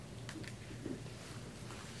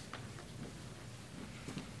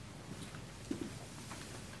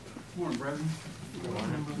Morning, brethren.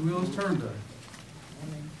 We always turn to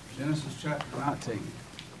Genesis chapter 19.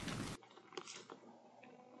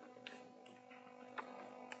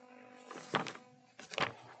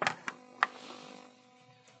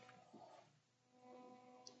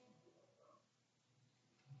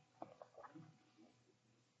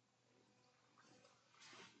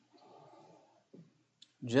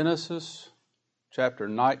 Genesis chapter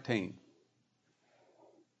 19.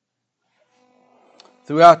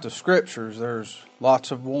 Throughout the Scriptures, there's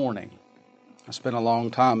lots of warning. I spent a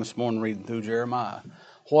long time this morning reading through Jeremiah.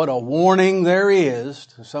 What a warning there is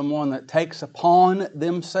to someone that takes upon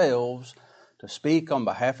themselves to speak on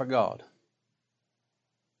behalf of God.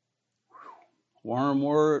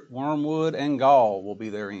 Wormwood and gall will be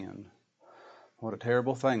their end. What a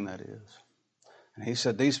terrible thing that is. And he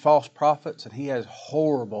said these false prophets, and he has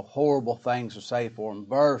horrible, horrible things to say for them,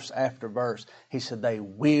 verse after verse. He said they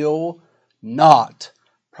will not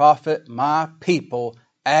profit my people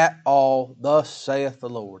at all, thus saith the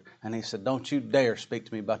Lord. And he said, don't you dare speak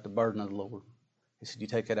to me about the burden of the Lord. He said, you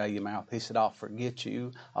take it out of your mouth. He said, I'll forget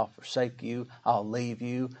you, I'll forsake you, I'll leave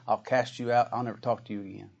you, I'll cast you out, I'll never talk to you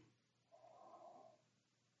again.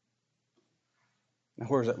 Now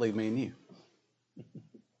where does that leave me and you?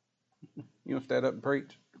 You want to stand up and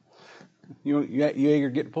preach? You eager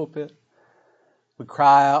to get the pulpit? We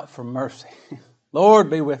cry out for mercy. Lord,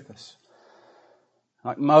 be with us.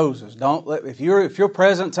 Like Moses, if your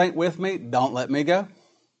presence ain't with me, don't let me go.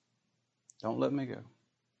 Don't let me go.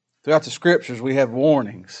 Throughout the Scriptures, we have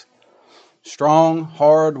warnings. Strong,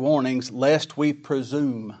 hard warnings, lest we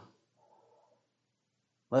presume.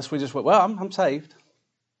 Lest we just went, well, I'm saved.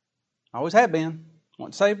 I always have been.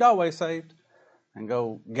 Once saved, always saved. And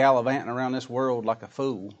go gallivanting around this world like a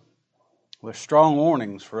fool. With strong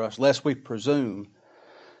warnings for us, lest we presume.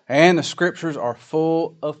 And the Scriptures are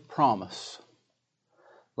full of promise.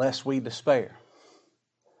 Lest we despair.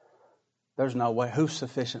 There's no way. Who's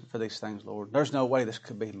sufficient for these things, Lord? There's no way this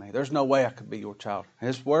could be me. There's no way I could be your child.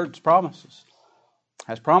 His words promises.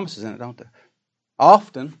 Has promises in it, don't they?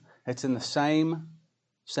 Often, it's in the same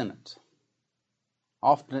sentence.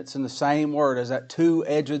 Often, it's in the same word as that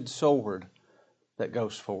two-edged sword that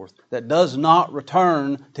goes forth, that does not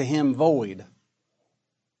return to him void.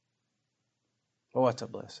 Oh, that's a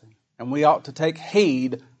blessing. And we ought to take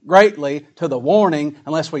heed greatly to the warning,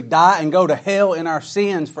 unless we die and go to hell in our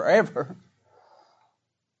sins forever.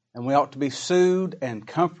 And we ought to be soothed and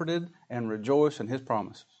comforted and rejoice in His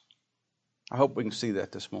promises. I hope we can see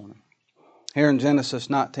that this morning. Here in Genesis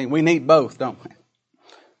 19, we need both, don't we?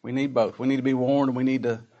 We need both. We need to be warned and we need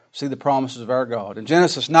to see the promises of our God. In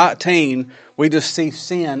Genesis 19, we just see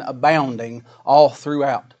sin abounding all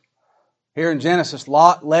throughout. Here in Genesis,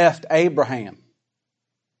 Lot left Abraham.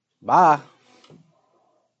 Bye.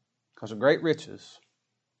 Because of great riches.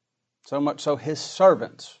 So much so his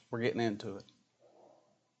servants were getting into it.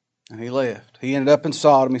 And he left. He ended up in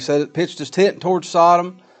Sodom. He said it pitched his tent towards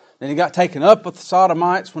Sodom. Then he got taken up with the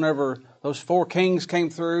Sodomites whenever those 4 kings came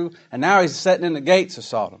through. And now he's sitting in the gates of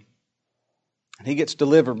Sodom. And he gets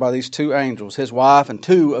delivered by these 2 angels, his wife and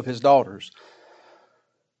 2 of his daughters.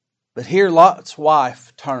 But here Lot's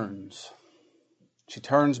wife turns. She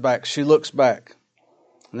turns back. She looks back.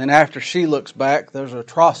 And then after she looks back, there's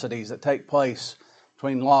atrocities that take place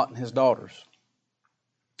between Lot and his daughters.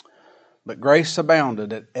 But grace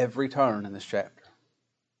abounded at every turn in this chapter.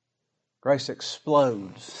 Grace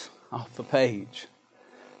explodes off the page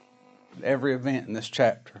at every event in this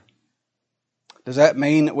chapter. Does that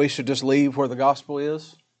mean that we should just leave where the gospel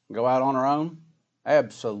is and go out on our own?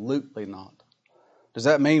 Absolutely not. Does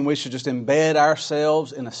that mean we should just embed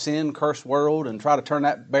ourselves in a sin-cursed world and try to turn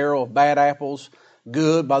that barrel of bad apples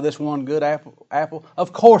good by this one good apple?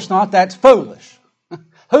 Of course not. That's foolish.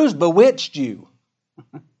 Who's bewitched you?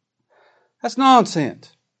 That's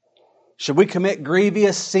nonsense. Should we commit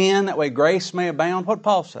grievous sin that way grace may abound? What did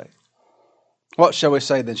Paul say? What shall we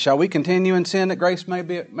say then? Shall we continue in sin that grace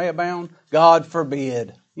may abound? God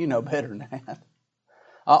forbid. You know better than that. An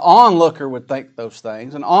onlooker would think those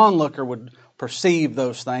things. An onlooker would perceive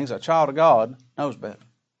those things. A child of God knows better.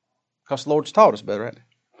 Because the Lord's taught us better, hasn't He?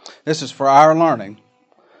 This is for our learning.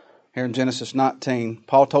 Here in Genesis 19,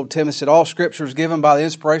 Paul told Timothy that all Scripture is given by the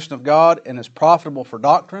inspiration of God and is profitable for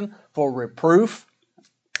doctrine, for reproof.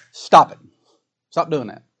 Stop it. Stop doing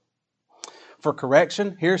that. For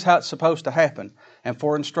correction, here's how it's supposed to happen. And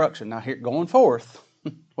for instruction. Now, here going forth,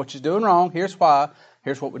 what you're doing wrong, here's why.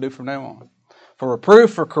 Here's what we do from now on. For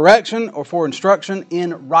reproof, for correction, or for instruction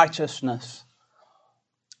in righteousness.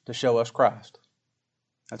 To show us Christ.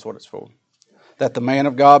 That's what it's for. That the man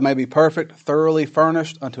of God may be perfect, thoroughly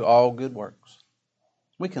furnished unto all good works.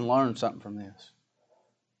 We can learn something from this.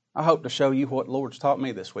 I hope to show you what the Lord's taught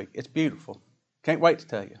me this week. It's beautiful. Can't wait to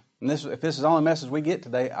tell you. And if this is the only message we get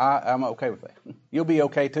today, I'm okay with that. You'll be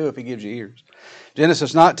okay too if He gives you ears.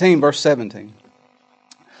 Genesis 19, verse 17.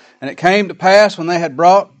 And it came to pass when they had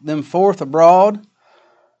brought them forth abroad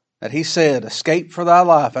that he said, Escape for thy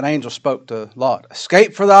life. An angel spoke to Lot.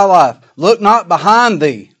 Escape for thy life. Look not behind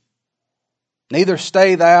thee. Neither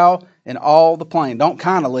stay thou in all the plain. Don't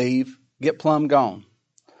kind of leave. Get plumb gone.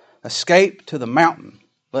 Escape to the mountain,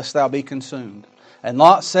 lest thou be consumed. And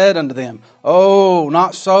Lot said unto them, Oh,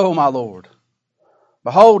 not so, my Lord.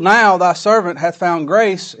 Behold, now thy servant hath found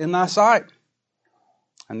grace in thy sight,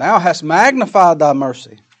 and thou hast magnified thy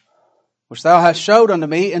mercy, which thou hast showed unto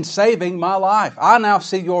me in saving my life. I now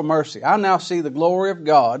see your mercy. I now see the glory of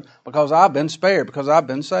God, because I've been spared, because I've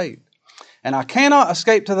been saved. And I cannot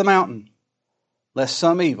escape to the mountain, lest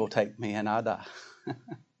some evil take me and I die.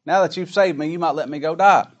 Now that you've saved me, you might let me go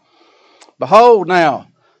die. Behold now,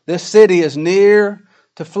 this city is near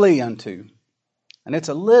to flee unto, and it's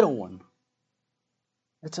a little one.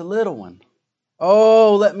 It's a little one.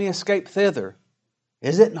 Oh, let me escape thither.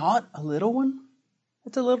 Is it not a little one?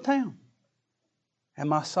 It's a little town. And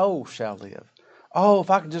my soul shall live. Oh, if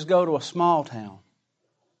I could just go to a small town.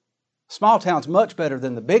 Small town's much better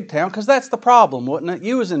than the big town, because that's the problem, wouldn't it?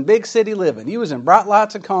 You was in big city living. You was in bright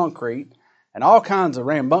lights and concrete, and all kinds of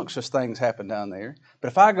rambunctious things happen down there. But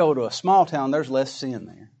if I go to a small town, there's less sin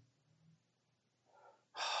there.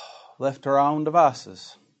 Left to our own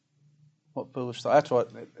devices. What foolish thought. That's what,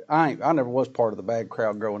 I never was part of the bad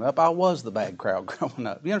crowd growing up. I was the bad crowd growing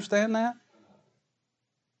up. You understand that?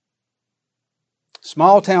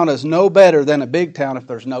 Small town is no better than a big town if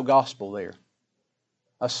there's no gospel there.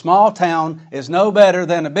 A small town is no better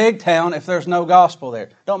than a big town if there's no gospel there.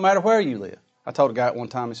 Don't matter where you live. I told a guy at one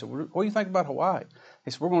time, he said, what do you think about Hawaii?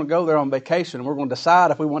 He said, we're going to go there on vacation and we're going to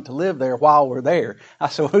decide if we want to live there while we're there. I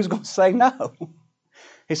said, well, who's going to say no?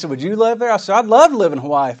 He said, would you live there? I said, I'd love to live in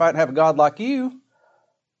Hawaii if I didn't have a God like you.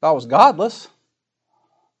 If I was godless.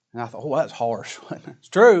 And I thought, oh, that's harsh. It's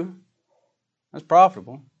true. That's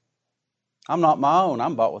profitable. I'm not my own.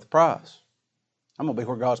 I'm bought with a price. I'm going to be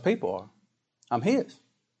where God's people are. I'm His.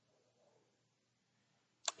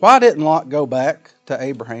 Why didn't Lot go back to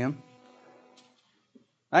Abraham?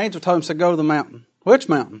 The angel told him, said, go to the mountain. Which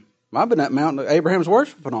mountain? Might have been that mountain that Abraham's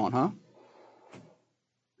worshiping on, huh?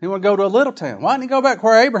 He wanted to go to a little town. Why didn't he go back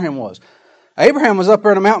where Abraham was? Abraham was up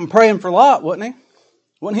there in a mountain praying for Lot, wasn't he?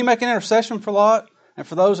 Wasn't he making intercession for Lot and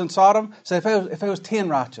for those in Sodom? Say, if it was 10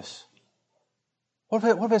 righteous, what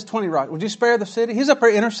if it's 20 righteous? Would you spare the city? He's up there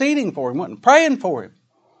interceding for him, wasn't he? Praying for him.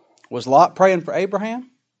 Was Lot praying for Abraham?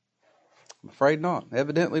 I'm afraid not.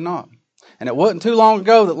 Evidently not. And it wasn't too long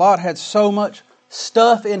ago that Lot had so much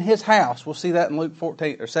stuff in his house. We'll see that in Luke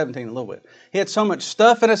 14 or 17 a little bit. He had so much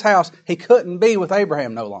stuff in his house, he couldn't be with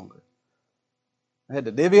Abraham no longer. They had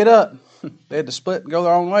to divvy it up. They had to split and go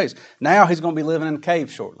their own ways. Now he's going to be living in a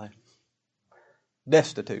cave shortly.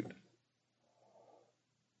 Destitute.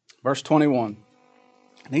 Verse 21.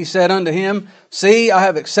 And he said unto him, See, I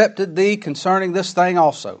have accepted thee concerning this thing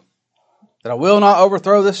also, that I will not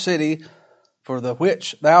overthrow this city for the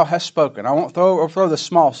which thou hast spoken. I won't overthrow this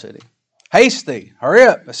small city. Haste thee, hurry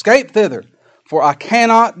up, escape thither, for I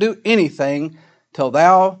cannot do anything till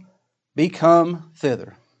thou be come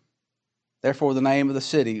thither. Therefore the name of the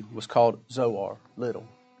city was called Zoar, little.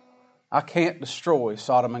 I can't destroy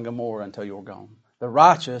Sodom and Gomorrah until you're gone. The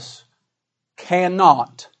righteous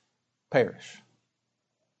cannot perish.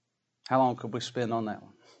 How long could we spend on that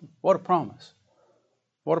one? What a promise.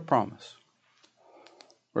 What a promise.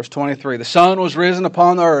 Verse 23, the sun was risen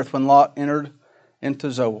upon the earth when Lot entered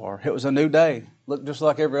into Zoar. It was a new day. Looked just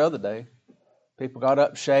like every other day. People got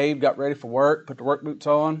up, shaved, got ready for work, put their work boots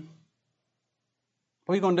on.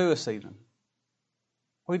 What are you going to do this evening?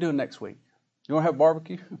 What are you doing next week? You want to have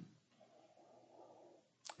barbecue?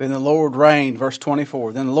 Then the Lord rained, verse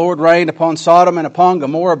 24. Then the Lord rained upon Sodom and upon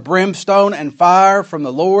Gomorrah brimstone and fire from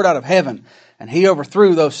the Lord out of heaven. And He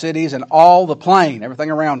overthrew those cities and all the plain,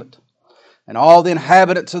 everything around it, and all the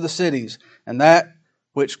inhabitants of the cities, and that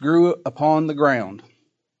which grew upon the ground.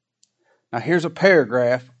 Now here's a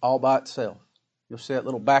paragraph all by itself. You'll see that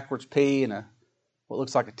little backwards P and what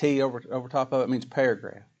looks like a T over top of it means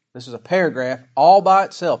paragraph. This is a paragraph all by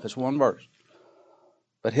itself. It's one verse.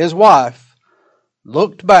 But his wife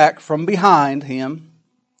looked back from behind him,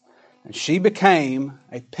 and she became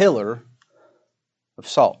a pillar of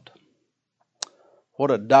salt.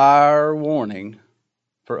 What a dire warning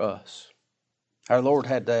for us. Our Lord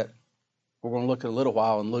had that. We're going to look at a little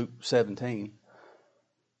while in Luke 17.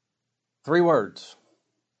 3 words.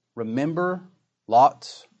 Remember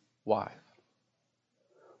Lot's wife.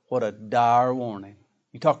 What a dire warning.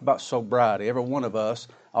 You talk about sobriety. Every one of us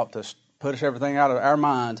ought to push everything out of our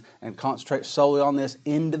minds and concentrate solely on this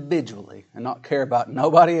individually and not care about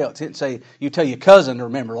nobody else. He didn't say, you tell your cousin to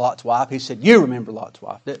remember Lot's wife. He said, you remember Lot's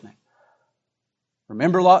wife, didn't he?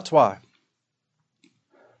 Remember Lot's wife.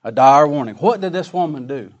 A dire warning. What did this woman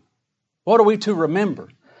do? What are we to remember?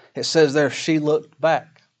 It says there, she looked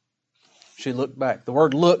back. She looked back. The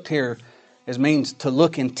word looked here means to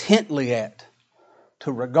look intently at,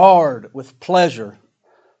 to regard with pleasure,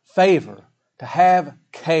 favor, to have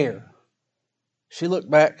care. She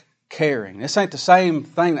looked back caring. This ain't the same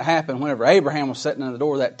thing that happened whenever Abraham was sitting in the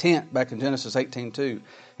door of that tent back in Genesis 18:2.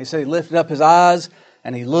 He said he lifted up his eyes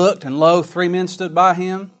and he looked, and lo, 3 men stood by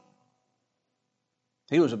him.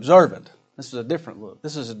 He was observant. This is a different look.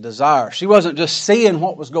 This is a desire. She wasn't just seeing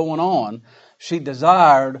what was going on. She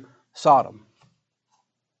desired Sodom.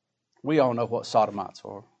 We all know what sodomites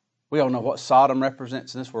are. We all know what Sodom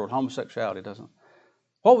represents in this world. Homosexuality, doesn't it?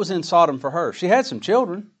 What was in Sodom for her? She had some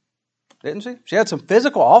children, didn't she? She had some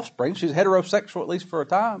physical offspring. She was heterosexual at least for a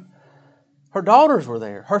time. Her daughters were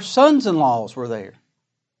there. Her sons-in-laws were there.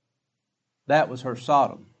 That was her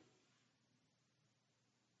Sodom.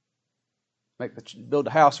 Build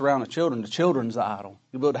a house around the children's the idol.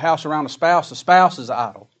 You build a house around the spouse is the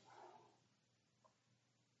idol.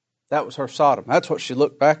 That was her Sodom. That's what she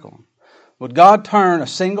looked back on. Would God turn a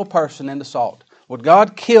single person into salt? Would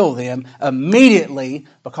God kill them immediately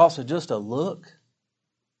because of just a look?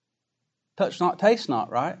 Touch not, taste not,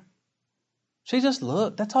 right? She just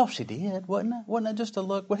looked. That's all she did, wasn't it? Wasn't it just a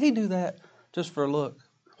look? Would He do that just for a look?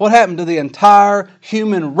 What happened to the entire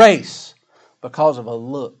human race because of a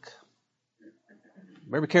look?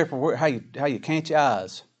 Better be careful how you cant your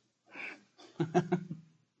eyes. Better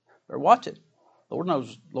watch it. Lord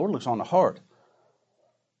knows. Lord looks on the heart.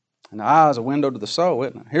 And the eye is a window to the soul,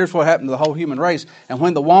 isn't it? Here's what happened to the whole human race. And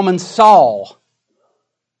when the woman saw,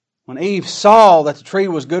 when Eve saw that the tree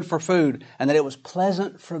was good for food and that it was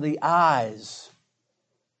pleasant for the eyes,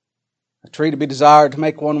 a tree to be desired to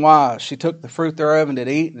make one wise, she took the fruit thereof and did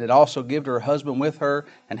eat, and did also give to her husband with her,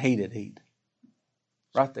 and he did eat.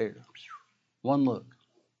 Right there. One look.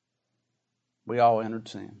 We all entered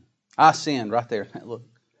sin. I sinned right there in that look.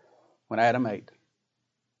 When Adam ate.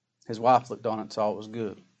 His wife looked on it and saw it was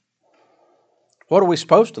good. What are we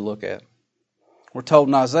supposed to look at? We're told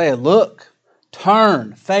in Isaiah, look,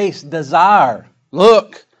 turn, face, desire.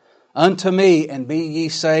 Look unto me and be ye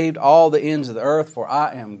saved, all the ends of the earth, for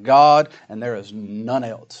I am God and there is none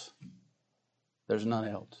else. There's none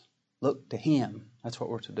else. Look to Him. That's what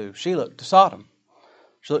we're to do. She looked to Sodom.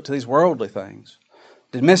 She looked to these worldly things.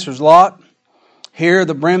 Did Mrs. Lot hear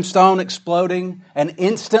the brimstone exploding and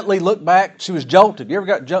instantly look back? She was jolted. You ever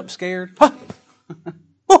got jump scared?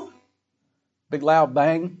 Big loud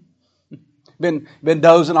bang. Been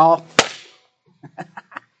dozing off.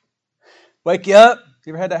 Wake you up.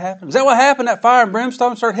 You ever had that happen? Is that what happened? That fire and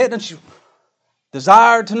brimstone started hitting and she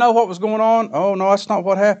desired to know what was going on? Oh no, that's not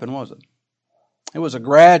what happened, was it? It was a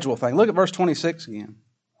gradual thing. Look at verse 26 again.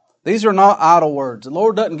 These are not idle words. The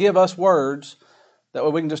Lord doesn't give us words that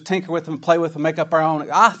way we can just tinker with them, play with them, make up our own.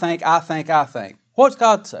 I think. What's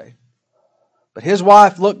God say? But his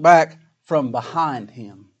wife looked back from behind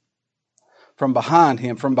him. From behind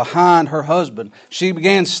her husband. She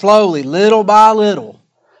began slowly, little by little,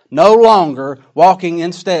 no longer walking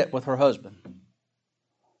in step with her husband.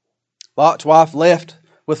 Lot's wife left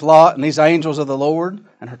with Lot and these angels of the Lord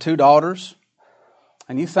and her 2 daughters.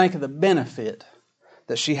 And you think of the benefit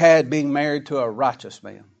that she had being married to a righteous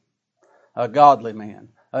man. A godly man,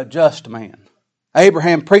 a just man.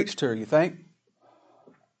 Abraham preached to her, you think?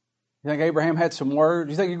 You think Abraham had some words?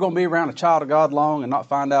 You think you're going to be around a child of God long and not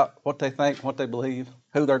find out what they think, what they believe,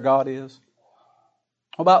 who their God is?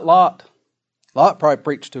 What about Lot? Lot probably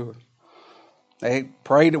preached to her. They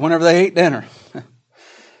prayed whenever they ate dinner.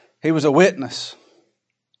 He was a witness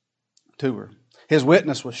to her. His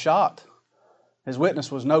witness was shot. His witness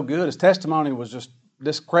was no good. His testimony was just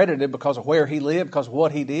discredited because of where he lived, because of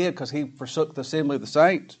what he did, because he forsook the assembly of the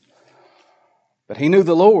saints. But he knew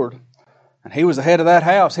the Lord, and he was the head of that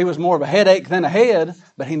house. He was more of a headache than a head,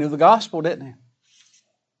 but he knew the gospel, didn't he?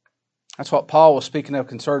 That's what Paul was speaking of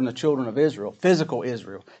concerning the children of Israel, physical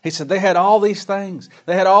Israel. He said they had all these things.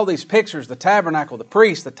 They had all these pictures, the tabernacle, the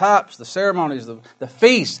priests, the types, the ceremonies, the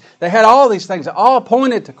feasts. They had all these things that all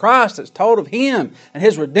pointed to Christ. That's told of Him and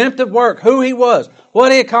His redemptive work, who He was,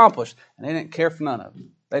 what He accomplished. And they didn't care for none of it.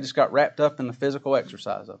 They just got wrapped up in the physical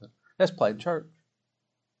exercise of it. That's played church.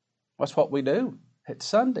 That's what we do. It's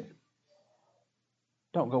Sunday.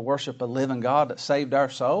 Don't go worship a living God that saved our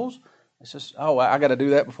souls. It's just, I got to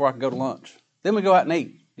do that before I can go to lunch. Then we go out and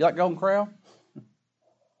eat. You like Golden Corral?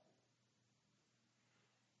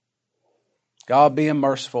 God being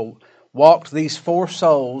merciful, walked these 4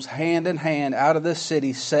 souls hand in hand out of this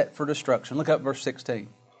city set for destruction. Look up verse 16.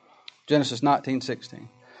 Genesis 19:16.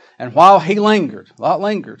 And while he lingered, Lot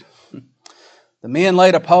lingered, the men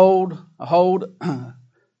laid hold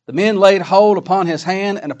upon his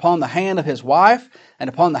hand and upon the hand of his wife and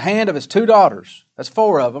upon the hand of his 2 daughters. That's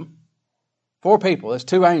 4 of them. 4 people. That's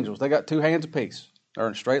 2 angels. They got 2 hands apiece. They're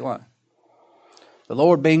in a straight line. The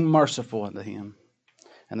Lord being merciful unto him.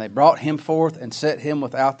 And they brought him forth and set him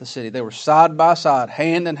without the city. They were side by side,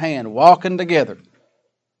 hand in hand, walking together.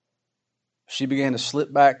 She began to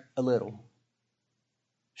slip back a little.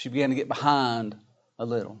 She began to get behind a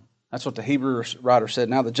little. That's what the Hebrew writer said.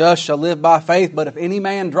 Now the just shall live by faith, but if any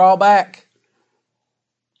man draw back,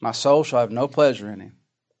 my soul shall have no pleasure in him.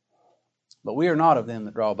 But we are not of them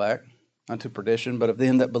that draw back unto perdition, but of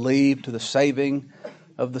them that believe to the saving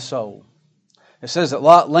of the soul. It says that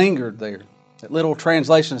Lot lingered there. That literal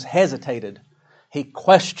translation is hesitated. He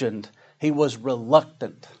questioned. He was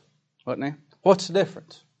reluctant. Wasn't he? What's the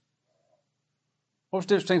difference? What's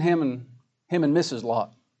the difference between him and Mrs.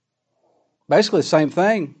 Lot? Basically the same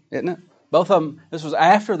thing, isn't it? Both of them, this was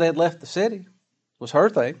after they had left the city. It was her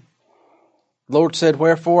thing. The Lord said,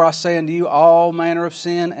 wherefore I say unto you, all manner of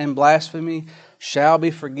sin and blasphemy shall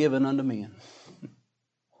be forgiven unto men.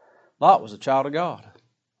 Lot was a child of God.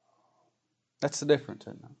 That's the difference,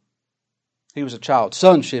 isn't it? He was a child.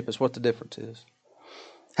 Sonship is what the difference is.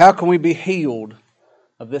 How can we be healed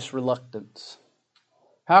of this reluctance?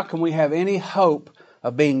 How can we have any hope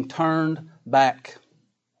of being turned back?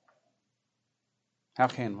 How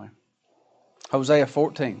can we? Hosea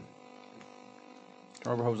 14.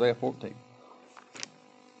 Turn over Hosea 14.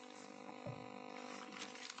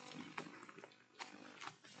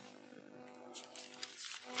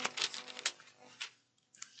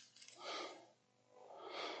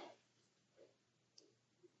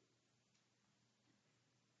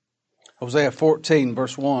 Hosea 14,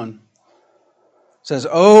 verse 1 says,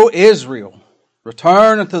 O Israel,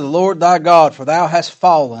 return unto the Lord thy God, for thou hast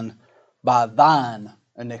fallen by thine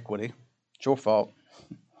iniquity. It's your fault.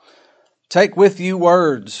 Take with you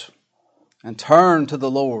words and turn to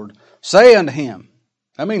the Lord. Say unto him,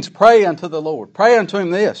 that means pray unto the Lord. Pray unto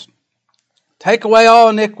him this. Take away all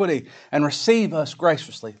iniquity and receive us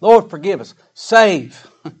graciously. Lord, forgive us. Save.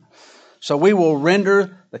 So we will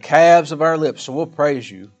render the calves of our lips. So we'll praise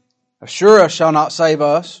you. Assure us shall not save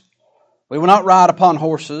us. We will not ride upon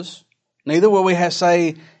horses. Neither will we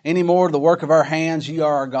say any more the work of our hands, ye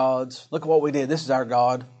are our gods. Look at what we did. This is our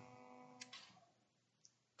God.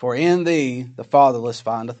 For in thee the fatherless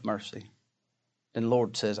findeth mercy. Then the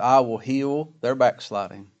Lord says, I will heal their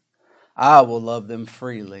backsliding. I will love them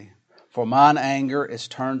freely. For mine anger is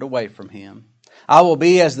turned away from him. I will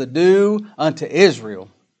be as the dew unto Israel.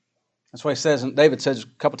 That's what he says, and David says a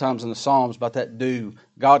couple times in the Psalms about that dew.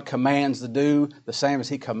 God commands the dew the same as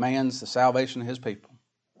he commands the salvation of his people.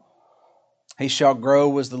 He shall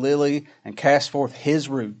grow as the lily and cast forth his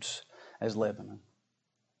roots as Lebanon.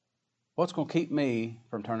 What's going to keep me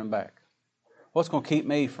from turning back? What's going to keep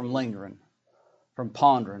me from lingering, from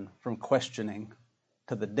pondering, from questioning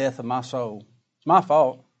to the death of my soul? It's my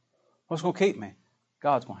fault. What's going to keep me?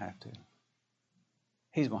 God's going to have to.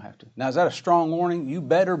 He's going to have to. Now, is that a strong warning? You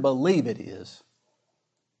better believe it is.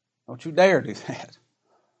 Don't you dare do that.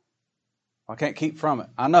 I can't keep from it.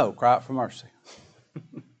 I know. Cry out for mercy.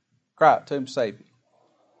 Cry out to him, save you.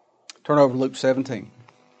 Turn over to Luke 17.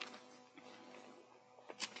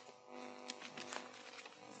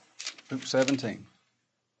 Luke 17.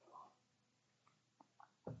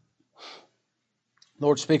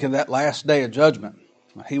 Lord speaking of that last day of judgment.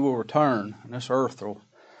 He will return, and this earth will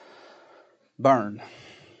burn.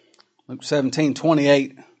 Luke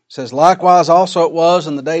 17:28 says, likewise also it was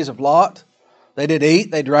in the days of Lot. They did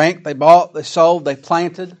eat, they drank, they bought, they sold, they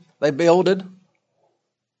planted, they builded.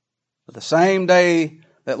 But the same day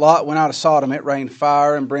that Lot went out of Sodom, it rained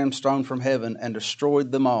fire and brimstone from heaven and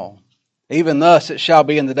destroyed them all. Even thus it shall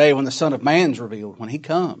be in the day when the Son of Man is revealed, when he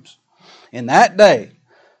comes. In that day,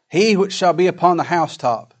 he which shall be upon the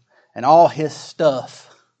housetop and all his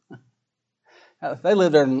stuff. They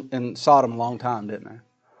lived there in Sodom a long time, didn't they?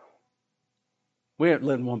 We haven't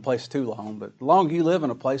lived in one place too long, but the longer you live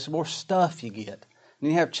in a place, the more stuff you get.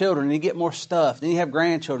 And you have children, and you get more stuff. Then you have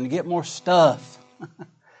grandchildren, you get more stuff.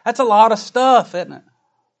 That's a lot of stuff, isn't it?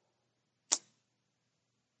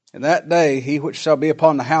 In that day, he which shall be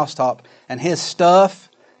upon the housetop, and his stuff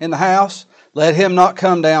in the house, let him not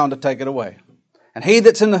come down to take it away. And he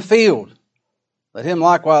that's in the field, let him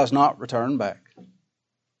likewise not return back.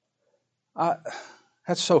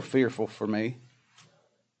 That's so fearful for me.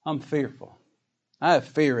 I'm fearful. I have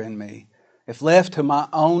fear in me. If left to my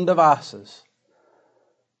own devices,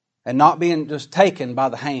 and not being just taken by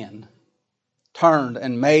the hand, turned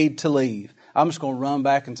and made to leave. I'm just going to run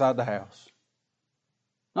back inside the house.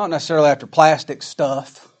 Not necessarily after plastic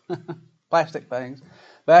stuff, plastic things,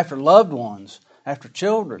 but after loved ones, after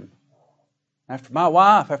children, after my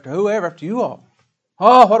wife, after whoever, after you all.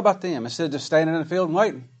 Oh, what about them? Instead of just standing in the field and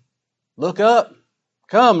waiting. Look up.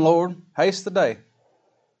 Come, Lord. Haste the day.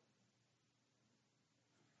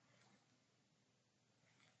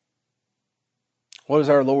 What is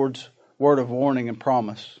our Lord's word of warning and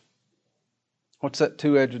promise? What's that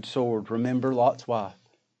two-edged sword? Remember Lot's wife.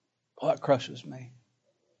 Oh, that crushes me.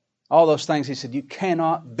 All those things he said, you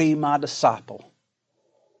cannot be my disciple.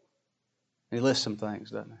 He lists some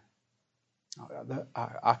things, doesn't he?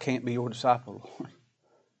 I can't be your disciple, Lord.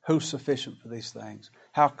 Who's sufficient for these things?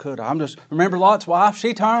 How could I? Remember Lot's wife?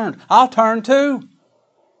 She turned. I'll turn too.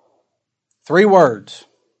 3 words.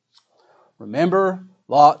 Remember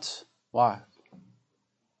Lot's wife.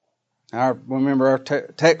 Remember, our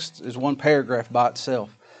text is 1 paragraph by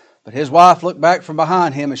itself. But his wife looked back from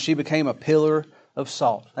behind him, and she became a pillar of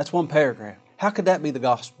salt. That's 1 paragraph. How could that be the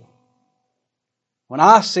gospel? When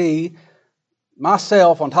I see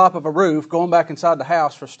myself on top of a roof going back inside the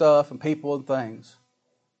house for stuff and people and things,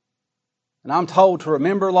 and I'm told to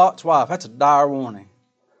remember Lot's wife, that's a dire warning.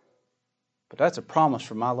 But that's a promise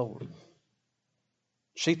from my Lord.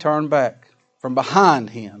 She turned back from behind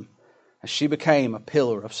him, and she became a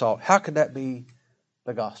pillar of salt. How could that be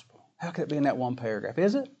the gospel? How could it be in that 1 paragraph?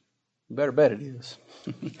 Is it? You better bet it is.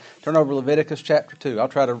 Turn over to Leviticus chapter 2. I'll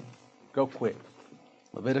try to go quick.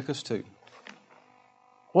 Leviticus 2.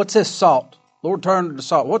 What's this salt? Lord turned to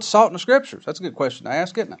salt. What's salt in the Scriptures? That's a good question to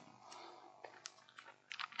ask, isn't it?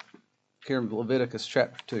 Here in Leviticus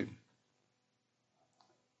chapter 2.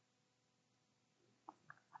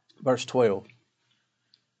 Verse 12.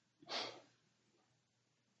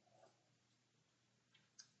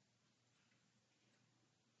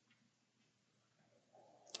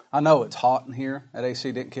 I know it's hot in here. That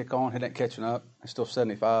AC didn't kick on. It ain't catching up. It's still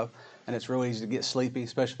 75. And it's real easy to get sleepy,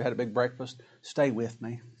 especially if you had a big breakfast. Stay with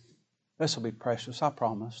me. This will be precious, I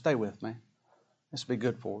promise. Stay with me. This will be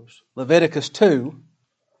good for us. Leviticus 2,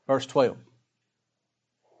 verse 12.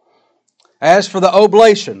 As for the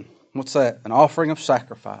oblation, what's that? An offering of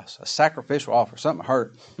sacrifice. A sacrificial offer. Something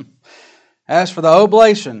hurt. As for the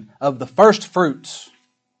oblation of the first fruits,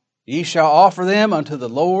 ye shall offer them unto the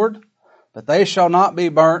Lord, but they shall not be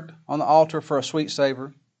burnt on the altar for a sweet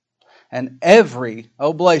savor. And every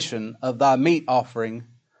oblation of thy meat offering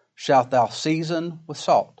shalt thou season with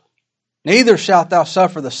salt. Neither shalt thou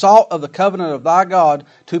suffer the salt of the covenant of thy God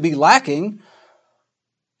to be lacking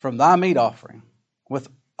from thy meat offering. With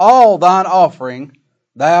all thine offering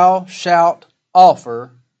thou shalt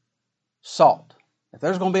offer salt. If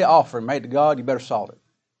there's going to be an offering made to God, you better salt it.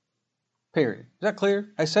 Period. Is that clear?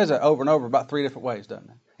 He says that over and over about 3 different ways, doesn't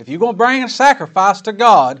it? If you're going to bring a sacrifice to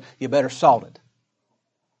God, you better salt it.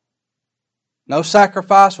 No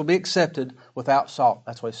sacrifice will be accepted without salt.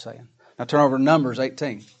 That's what he's saying. Now turn over to Numbers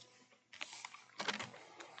 18.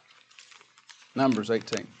 Numbers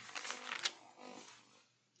 18.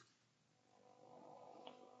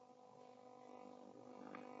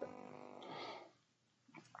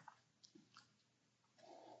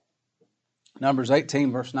 Numbers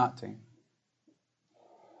 18, verse 19.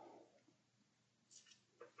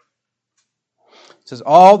 It says,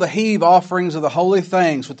 all the heave offerings of the holy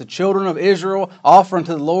things with the children of Israel offer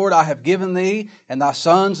unto the Lord I have given thee, and thy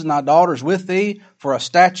sons and thy daughters with thee, for a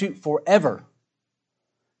statute forever.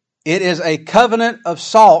 It is a covenant of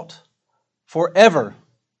salt forever.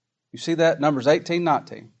 You see that? Numbers 18,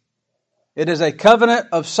 19. It is a covenant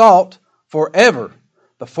of salt forever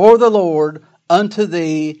before the Lord unto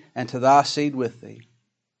thee and to thy seed with thee.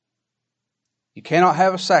 You cannot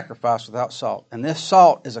have a sacrifice without salt. And this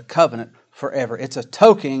salt is a covenant forever. It's a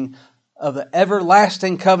token of the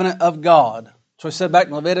everlasting covenant of God. So he said back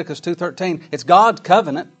in Leviticus 2:13, it's God's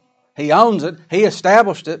covenant. He owns it. He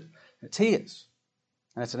established it. It's His.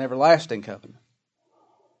 And it's an everlasting covenant.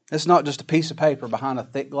 It's not just a piece of paper behind a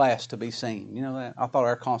thick glass to be seen. You know that? I thought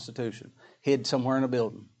our Constitution hid somewhere in a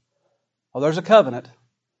building. Well, there's a covenant.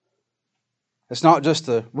 It's not just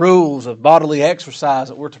the rules of bodily exercise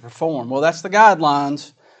that we're to perform. Well, that's the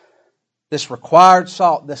guidelines. This required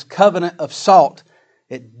salt, this covenant of salt,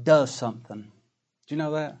 it does something. Do you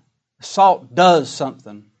know that? Salt does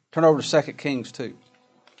something. Turn over to 2 Kings 2.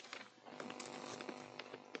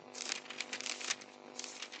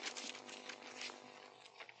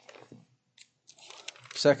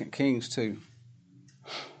 2 Kings 2,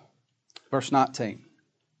 verse 19.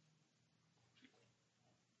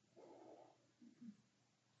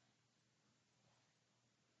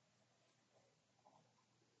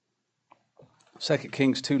 2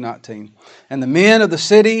 Kings 2:19. And the men of the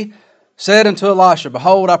city said unto Elisha,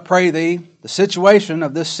 Behold, I pray thee, the situation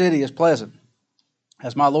of this city is pleasant,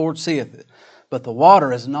 as my Lord seeth it. But the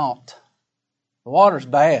water is not. The water is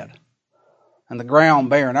bad, and the ground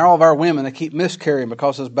barren. All of our women, they keep miscarrying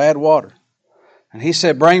because of this bad water. And he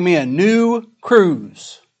said, Bring me a new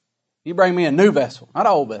cruse. You bring me a new vessel, not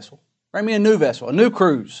an old vessel. Bring me a new vessel, a new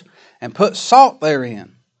cruse, and put salt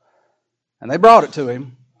therein. And they brought it to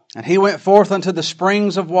him. And he went forth unto the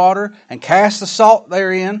springs of water, and cast the salt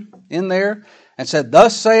therein, in there, and said,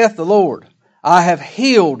 Thus saith the Lord, I have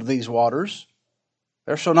healed these waters.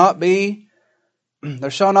 There shall not be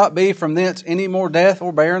from thence any more death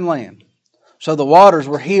or barren land. So the waters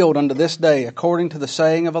were healed unto this day, according to the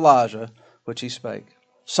saying of Elijah, which he spake.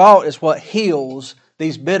 Salt is what heals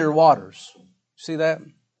these bitter waters. See that?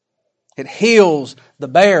 It heals the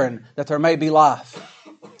barren, that there may be life.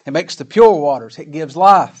 It makes the pure waters. It gives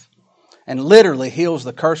life. And literally heals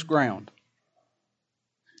the cursed ground.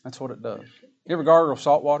 That's what it does. You ever gargle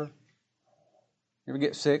salt water? You ever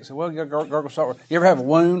get sick? Say, well, you got to gargle salt water. You ever have a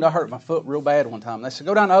wound? I hurt my foot real bad one time. They said,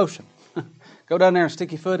 go down the ocean. Go down there and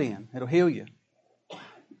stick your foot in. It'll heal you. But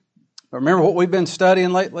remember what we've been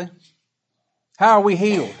studying lately? How are we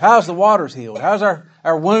healed? How's the waters healed? How's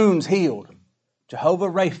our wounds healed? Jehovah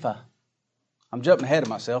Rapha. I'm jumping ahead of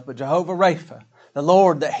myself, but Jehovah Rapha, the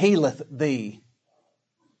Lord that healeth thee.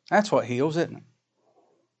 That's what heals, isn't it?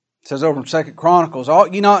 It says over in 2 Chronicles,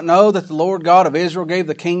 Ought ye not know that the Lord God of Israel gave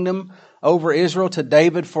the kingdom over Israel to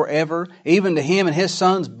David forever, even to him and his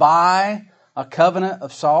sons by a covenant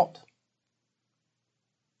of salt?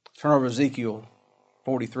 Turn over to Ezekiel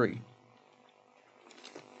 43.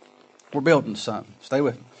 We're building something. Stay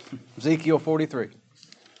with me. Ezekiel 43.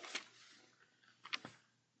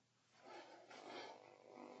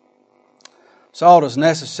 Salt is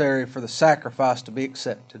necessary for the sacrifice to be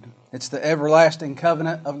accepted. It's the everlasting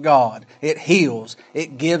covenant of God. It heals.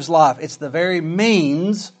 It gives life. It's the very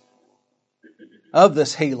means of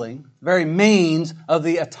this healing, the very means of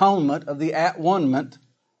the atonement, of the at-one-ment,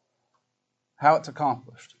 how it's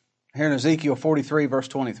accomplished. Here in Ezekiel 43, verse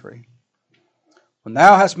 23. When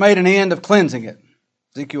thou hast made an end of cleansing it,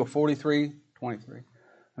 Ezekiel 43, 23.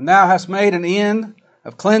 When thou hast made an end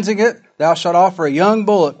of cleansing it, thou shalt offer a young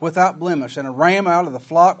bullock without blemish, and a ram out of the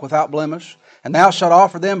flock without blemish. And thou shalt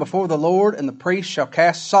offer them before the Lord, and the priest shall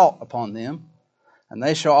cast salt upon them. And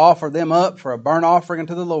they shall offer them up for a burnt offering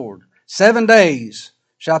unto the Lord. 7 days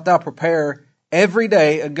shalt thou prepare every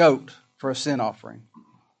day a goat for a sin offering.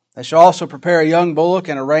 They shall also prepare a young bullock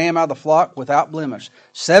and a ram out of the flock without blemish.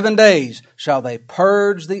 7 days shall they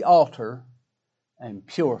purge the altar and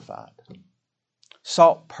purify it.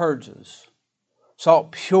 Salt purges.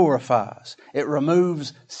 Salt purifies. It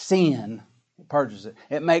removes sin. It purges it.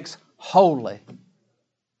 It makes holy.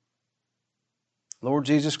 Lord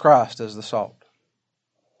Jesus Christ is the salt.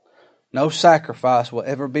 No sacrifice will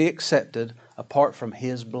ever be accepted apart from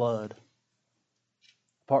His blood.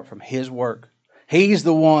 Apart from His work. He's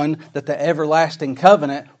the one that the everlasting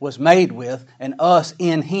covenant was made with, and us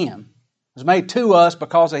in Him. It was made to us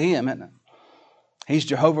because of Him, isn't it? He's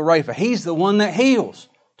Jehovah Rapha. He's the one that heals.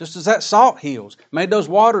 Just as that salt heals. Made those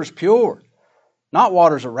waters pure. Not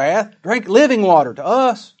waters of wrath. Drink living water to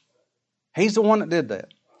us. He's the one that did that.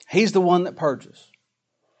 He's the one that purges.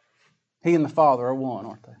 He and the Father are one,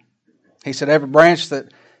 aren't they? He said, every branch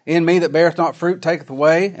that in me that beareth not fruit taketh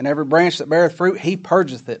away, and every branch that beareth fruit, He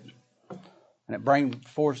purgeth it. And it brings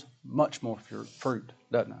forth much more fruit,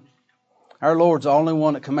 doesn't it? Our Lord's the only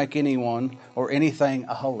one that can make anyone or anything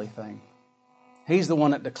a holy thing. He's the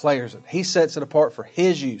one that declares it. He sets it apart for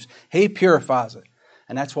His use. He purifies it.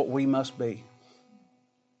 And that's what we must be.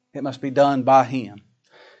 It must be done by Him.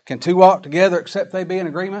 Can two walk together except they be in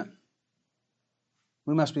agreement?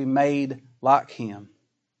 We must be made like Him.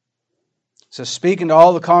 It says, speaking to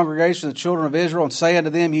all the congregation of the children of Israel, and say unto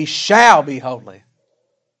them, ye shall be holy.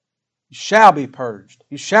 You shall be purged.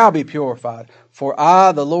 You shall be purified. For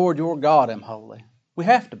I, the Lord your God, am holy. We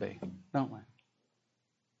have to be, don't we?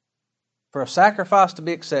 For a sacrifice to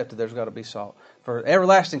be accepted, there's got to be salt. For an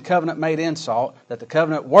everlasting covenant made in salt, that the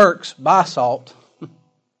covenant works by salt,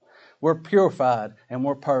 we're purified and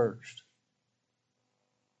we're purged.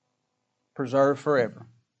 Preserved forever.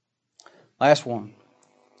 Last one.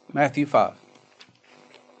 Matthew 5.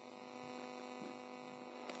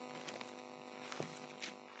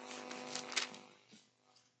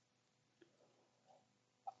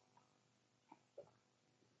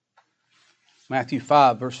 Matthew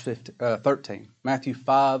 5, verse 13. Matthew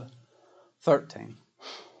 5, 13.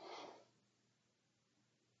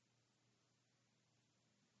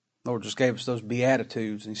 The Lord just gave us those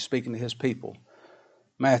Beatitudes, and He's speaking to His people.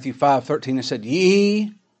 Matthew 5:13, it said,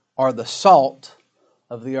 "Ye are the salt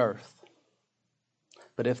of the earth.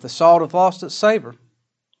 But if the salt hath lost its savor,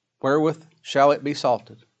 wherewith shall it be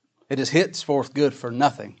salted? It is henceforth good for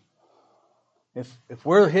nothing." If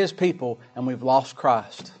we're His people and we've lost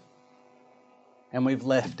Christ and we've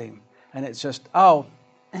left Him, and it's just, I've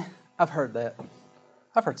heard that.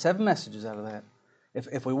 I've heard 7 messages out of that.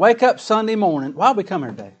 If we wake up Sunday morning, why do we come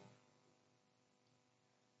here today?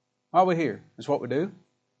 Why are we here? It's what we do.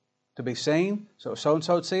 To be seen, so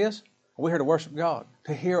so-and-so would see us. Are we here to worship God?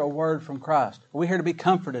 To hear a word from Christ? Are we here to be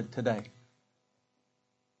comforted today?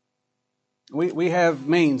 We have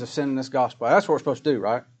means of sending this gospel. That's what we're supposed to do,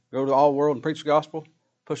 right? Go to all the world and preach the gospel?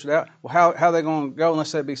 Push it out? Well, how are they going to go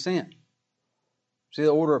unless they be sent? See the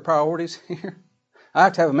order of priorities here? I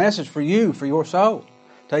have to have a message for you, for your soul.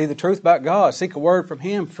 Tell you the truth about God. Seek a word from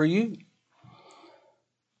Him for you.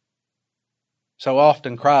 So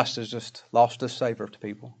often Christ has just lost His savor to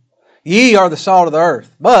people. Ye are the salt of the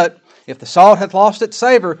earth. But if the salt hath lost its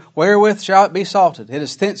savor, wherewith shall it be salted? It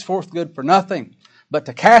is thenceforth good for nothing, but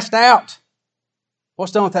to cast out.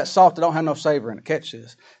 What's done with that salt that don't have no savor in it? Catch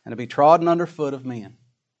this. And to be trodden under foot of men.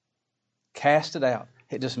 Cast it out.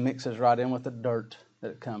 It just mixes right in with the dirt that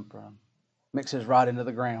it come from. Mixes right into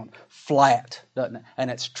the ground. Flat, doesn't it? And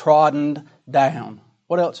it's trodden down.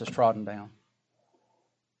 What else is trodden down?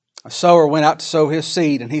 A sower went out to sow his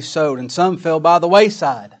seed, and he sowed, and some fell by the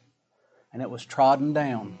wayside, and it was trodden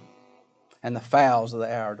down, and the fowls of the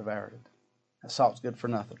air devoured it. That salt's good for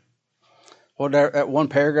nothing. What did that one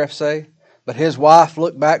paragraph say? But his wife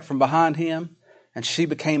looked back from behind him, and she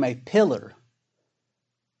became a pillar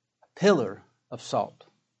of salt. Does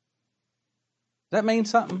that mean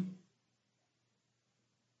something?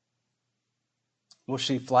 Was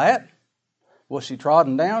she flat? Was she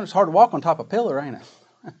trodden down? It's hard to walk on top of a pillar, ain't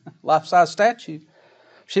it? Life-size statue.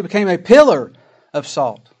 She became a pillar of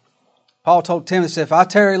salt. Paul told Timothy, if I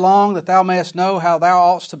tarry long, that thou mayest know how thou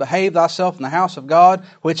oughtest to behave thyself in the house of God,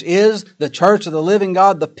 which is the church of the living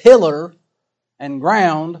God, the pillar and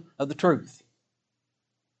ground of the truth.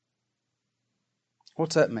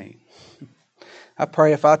 What's that mean? I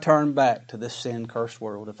pray if I turn back to this sin-cursed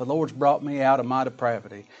world, if the Lord's brought me out of my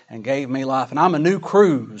depravity and gave me life, and I'm a new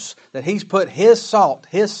cruise that He's put His salt,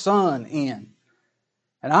 His Son in,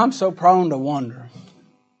 and I'm so prone to wander,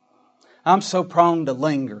 I'm so prone to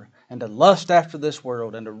linger and to lust after this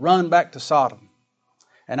world and to run back to Sodom,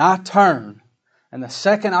 and I turn, and the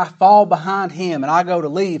second I fall behind Him and I go to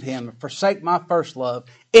leave Him and forsake my first love,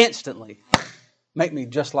 instantly make me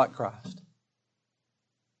just like Christ.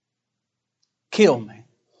 Kill me.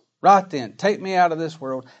 Right then. Take me out of this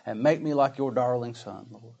world and make me like your darling Son,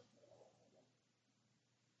 Lord.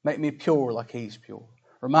 Make me pure like He's pure.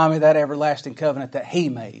 Remind me of that everlasting covenant that He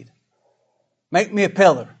made. Make me a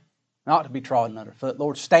pillar, not to be trodden underfoot.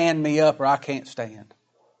 Lord, stand me up or I can't stand.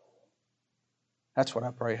 That's what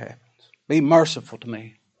I pray happens. Be merciful to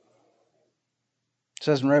me. It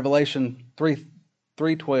says in Revelation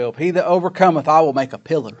 3:12, He that overcometh I will make a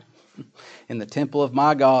pillar in the temple of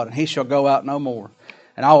my God, and he shall go out no more.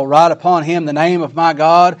 And I will write upon him the name of my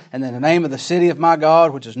God, and then the name of the city of my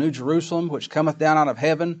God, which is New Jerusalem, which cometh down out of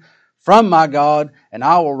heaven from my God, and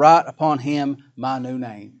I will write upon him my new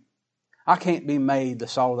name. I can't be made the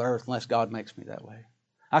salt of the earth unless God makes me that way.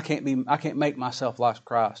 I can't make myself like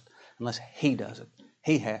Christ unless He does it.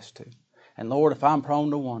 He has to. And Lord, if I'm prone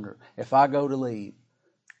to wander, if I go to leave,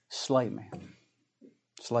 slay me.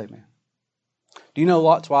 Slay me. Do you know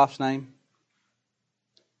Lot's wife's name?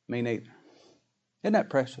 Me neither. Isn't that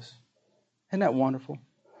precious? Isn't that wonderful?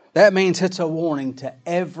 That means it's a warning to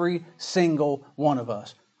every single one of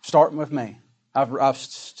us, starting with me. I've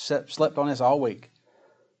slept on this all week.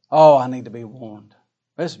 Oh, I need to be warned.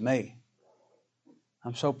 It's me.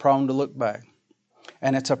 I'm so prone to look back.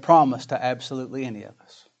 And it's a promise to absolutely any of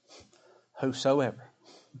us. Whosoever.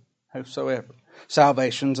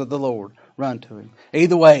 Salvation's of the Lord. Run to Him.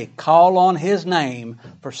 Either way, call on His name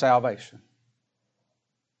for salvation.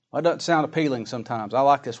 Well, that doesn't sound appealing sometimes. I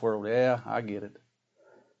like this world. Yeah, I get it.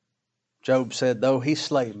 Job said, though He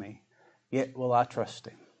slay me, yet will I trust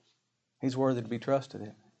Him. He's worthy to be trusted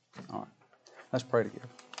in. All right. Let's pray together.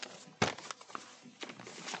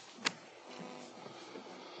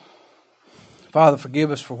 Father, forgive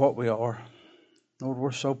us for what we are. Lord,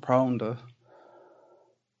 we're so prone to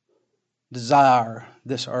desire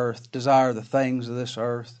this earth, desire the things of this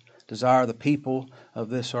earth, desire the people of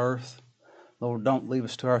this earth. Lord, don't leave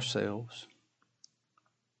us to ourselves.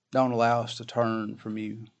 Don't allow us to turn from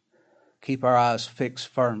You. Keep our eyes fixed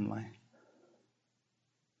firmly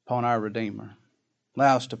upon our Redeemer.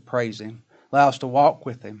 Allow us to praise Him. Allow us to walk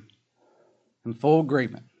with Him in full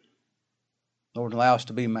agreement Lord, allow us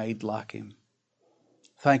to be made like Him.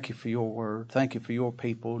 Thank you for your word. Thank you for your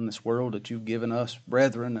people in this world that you've given us,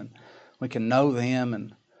 brethren, and we can know them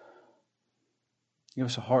and give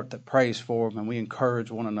us a heart that prays for them, and we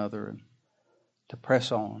encourage one another and to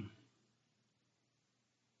press on.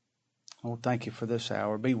 Lord, thank you for this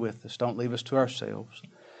hour. Be with us. Don't leave us to ourselves.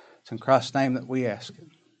 It's in Christ's name that we ask it.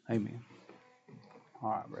 Amen.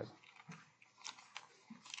 All right, brother.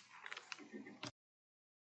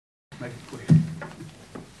 Make it quick.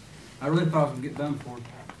 I really thought I was going to get done before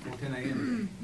 10 a.m.